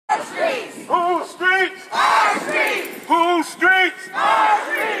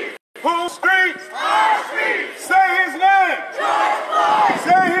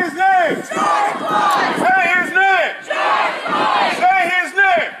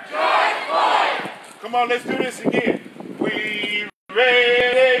Come on, let's do this again. We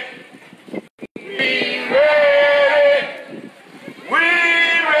ready. We ready. We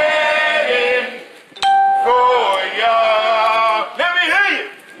ready for y'all. Let me hear you.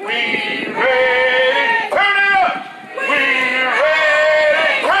 We ready. Turn it up. We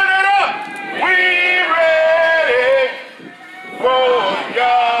ready. Turn it up. We ready for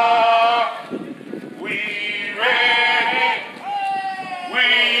y'all. We ready. We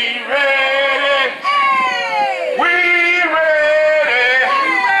ready. We ready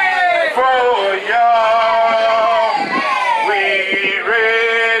for y'all. We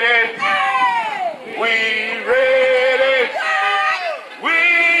ready. We ready. We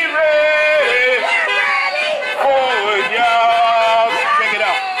ready for y'all. Check it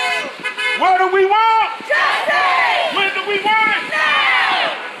out. What do we want? Justice. When do we want it?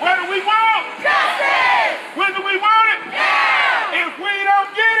 Now. What do we want? Justice. When do we want it? Now. If we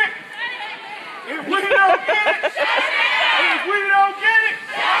don't get it, if we don't get it, if we don't get it,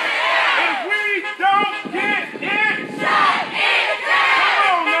 if we don't get it, shut it down. Come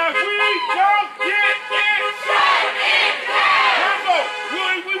on now, if we don't get it, shut it down. Come on,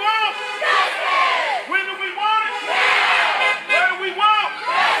 what do we want? Justice. When do we want it? Now. What do we want?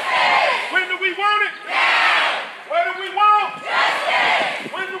 Justice. When do we want it? Now. What do we want?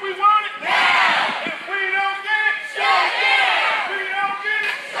 Justice. When do we want it? Now. If we don't get it, shut it down. If we don't get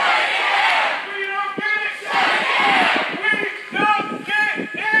it, shut it down. If we don't get it, shut it down.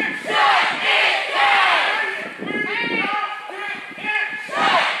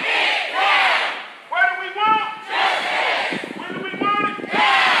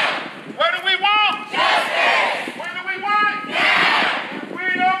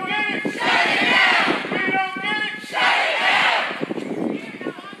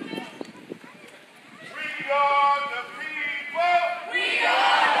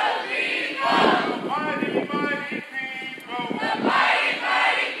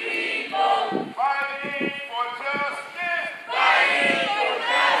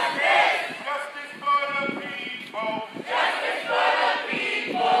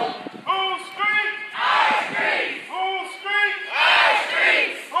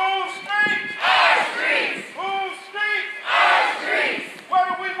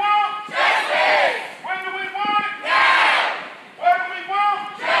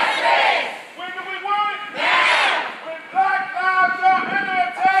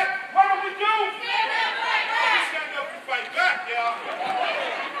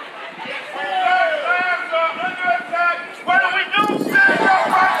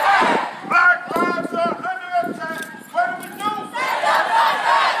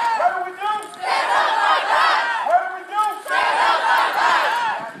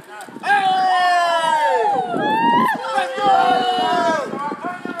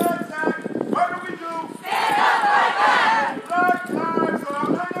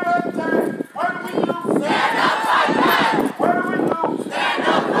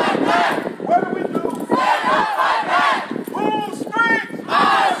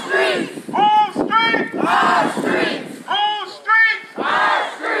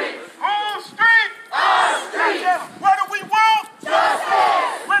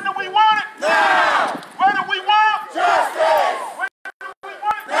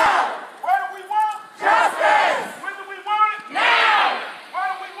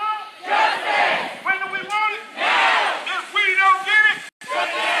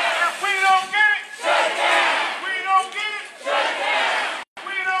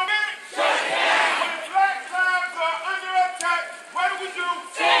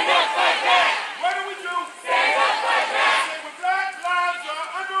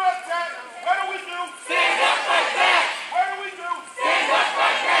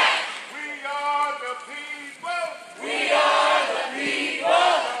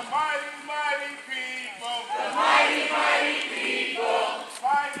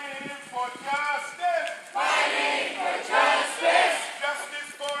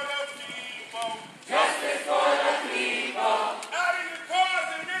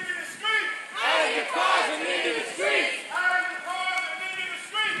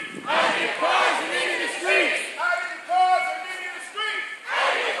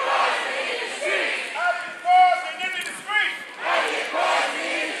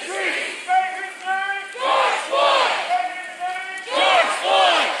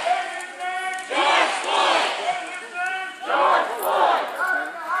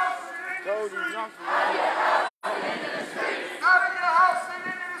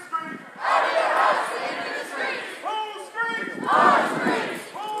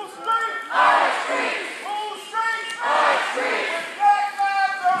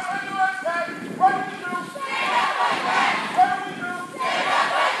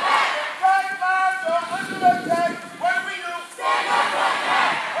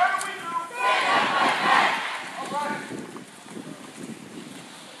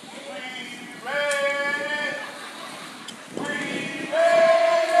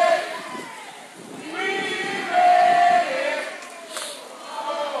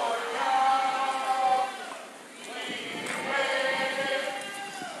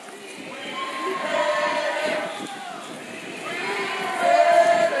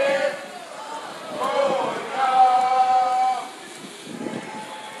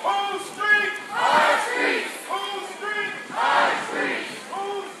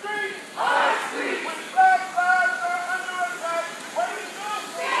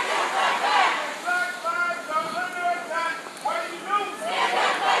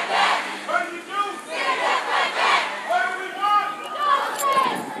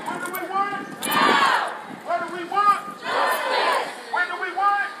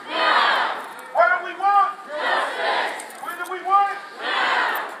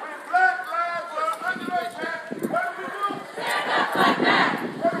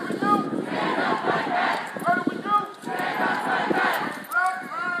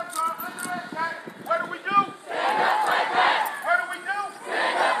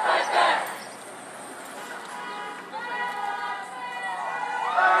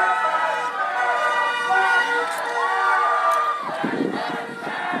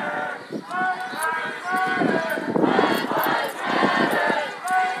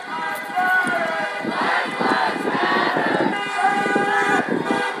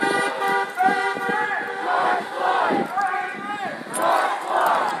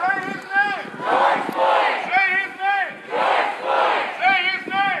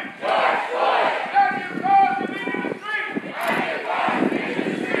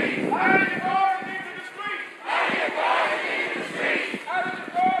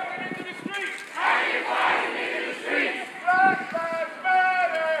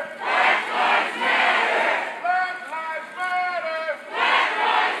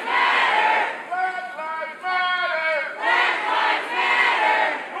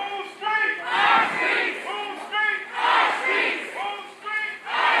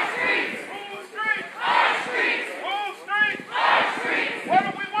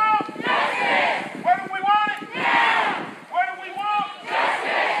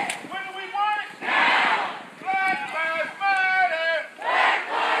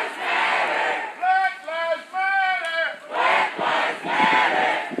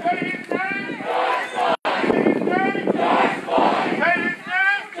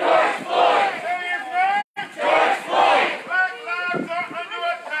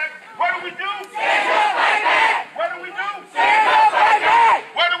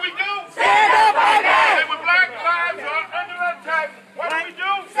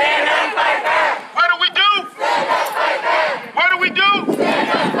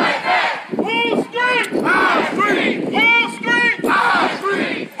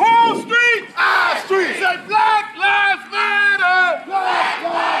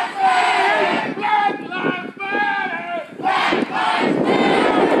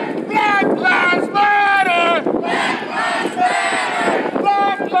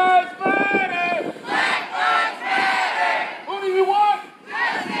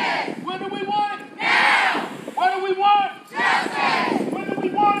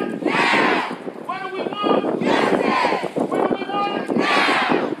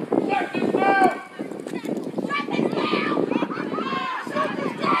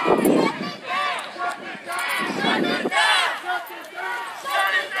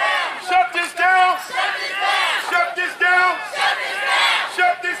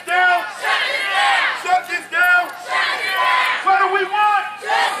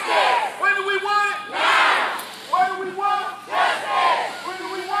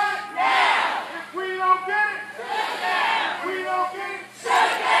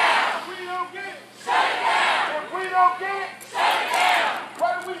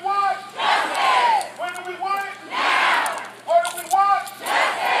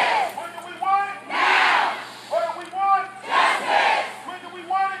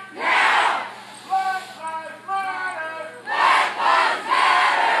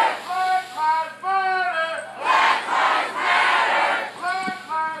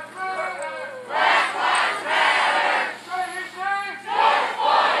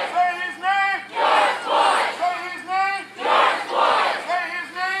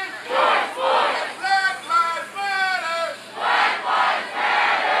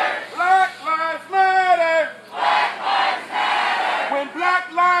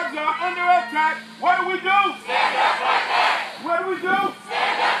 black lives are under attack, what do we do? Stand up like that. What do we do?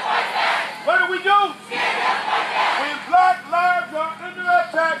 Stand up like that. What do we do? Stand up like that. When black lives are under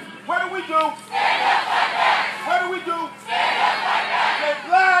attack, what do we do? Stand up like that. What do we do? Stand up like that. Say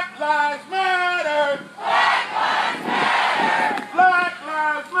Black Lives Matter. Black Lives Matter. Black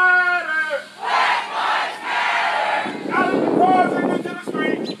Lives Matter. Black Lives Matter. Out of the cars and into the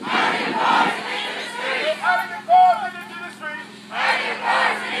street. Out of the cars and into the street. Out of the cars and into the street. Out of the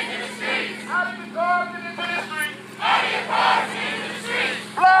cars and into the street. Out of the cars and into the street. Out of the cars and into the street.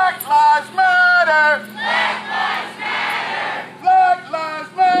 Black Lives Matter. Black Lives Matter. Black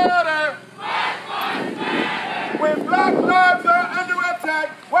Lives Matter. Black Lives Matter. When black lives are under attack,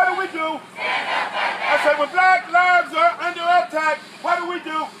 what do we do? Stand up like that. I said, when black lives are under attack, what do we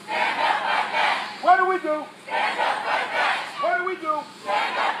do? Stand up like that. What do we do? Stand up like that. What do we do?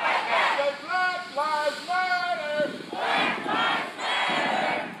 Stand up like that. Say Black Lives Matter. Black Lives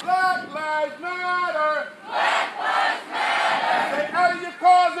Matter. Black Lives Matter. Black Lives Matter. Say out of your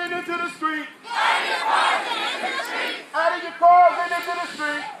cars and into the street. Out of your cars and into the street. Out of your cars and into the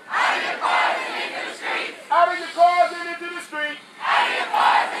street. Out of your cars and into the street. Out of your cars and into the street. Out of your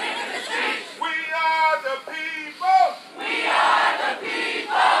cars and into the street. We are the people. We are the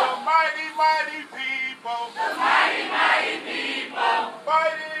people. The mighty, mighty people. The mighty, mighty people.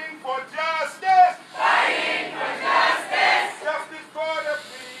 Fighting for justice. Fighting for justice. Justice for the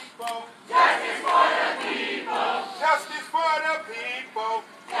people. Justice for the people. Justice for the people.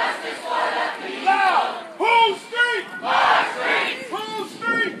 Justice for the people. Now, whose street? Our street. Whose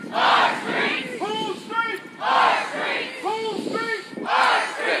street? Our street. Whose street? Our street. Whose street? Our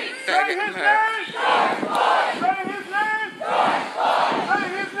street. Say his name. George Floyd. Say his name. George Floyd. Say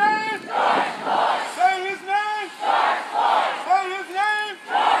his name. George Floyd. Say his name. George Floyd. Say his name.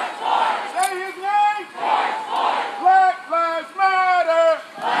 George Floyd. Say his name. George Floyd. Black Lives Matter.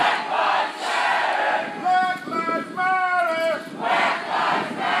 Black Lives Matter. Black Lives Matter. Black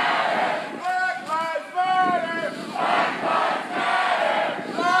Lives Matter. Black Lives Matter. Black Lives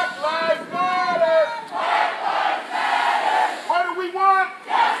Matter. Black Lives Matter. Black Lives Matter. What do we want?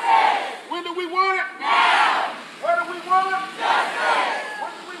 Justice. When do we want it? Now. What do we want? Justice.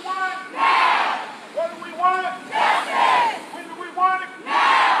 When do we want it? Now. What do we want? Justice. When do we want it?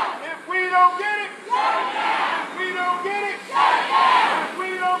 Now. If we don't get it, shut it down. If we don't get it, shut it down. If we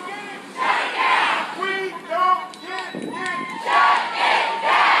don't get it, shut it down. If we don't get it, shut it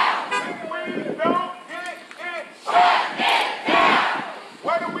down. If we don't get it, shut it down.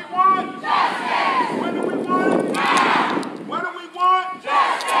 What do we want? Justice. When do we want it? Now. What do we want?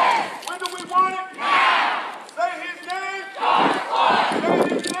 Justice. When do we want it? Now. Say his name. George Floyd. Say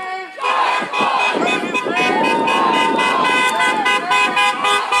his name. George Floyd. Say his name. George Floyd.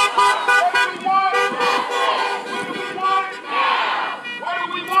 Say his name. What do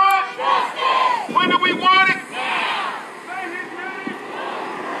we want? Justice. When do we want it? Now. Say his name.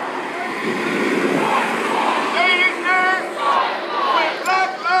 Say his name. When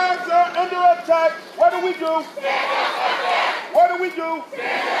black lives are under attack, what do we do? What do we do?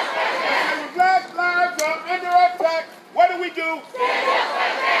 When black lives are under attack, what do we do?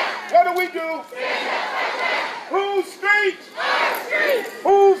 What do we do? Whose street? Our street.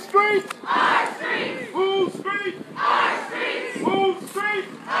 Whose street? Our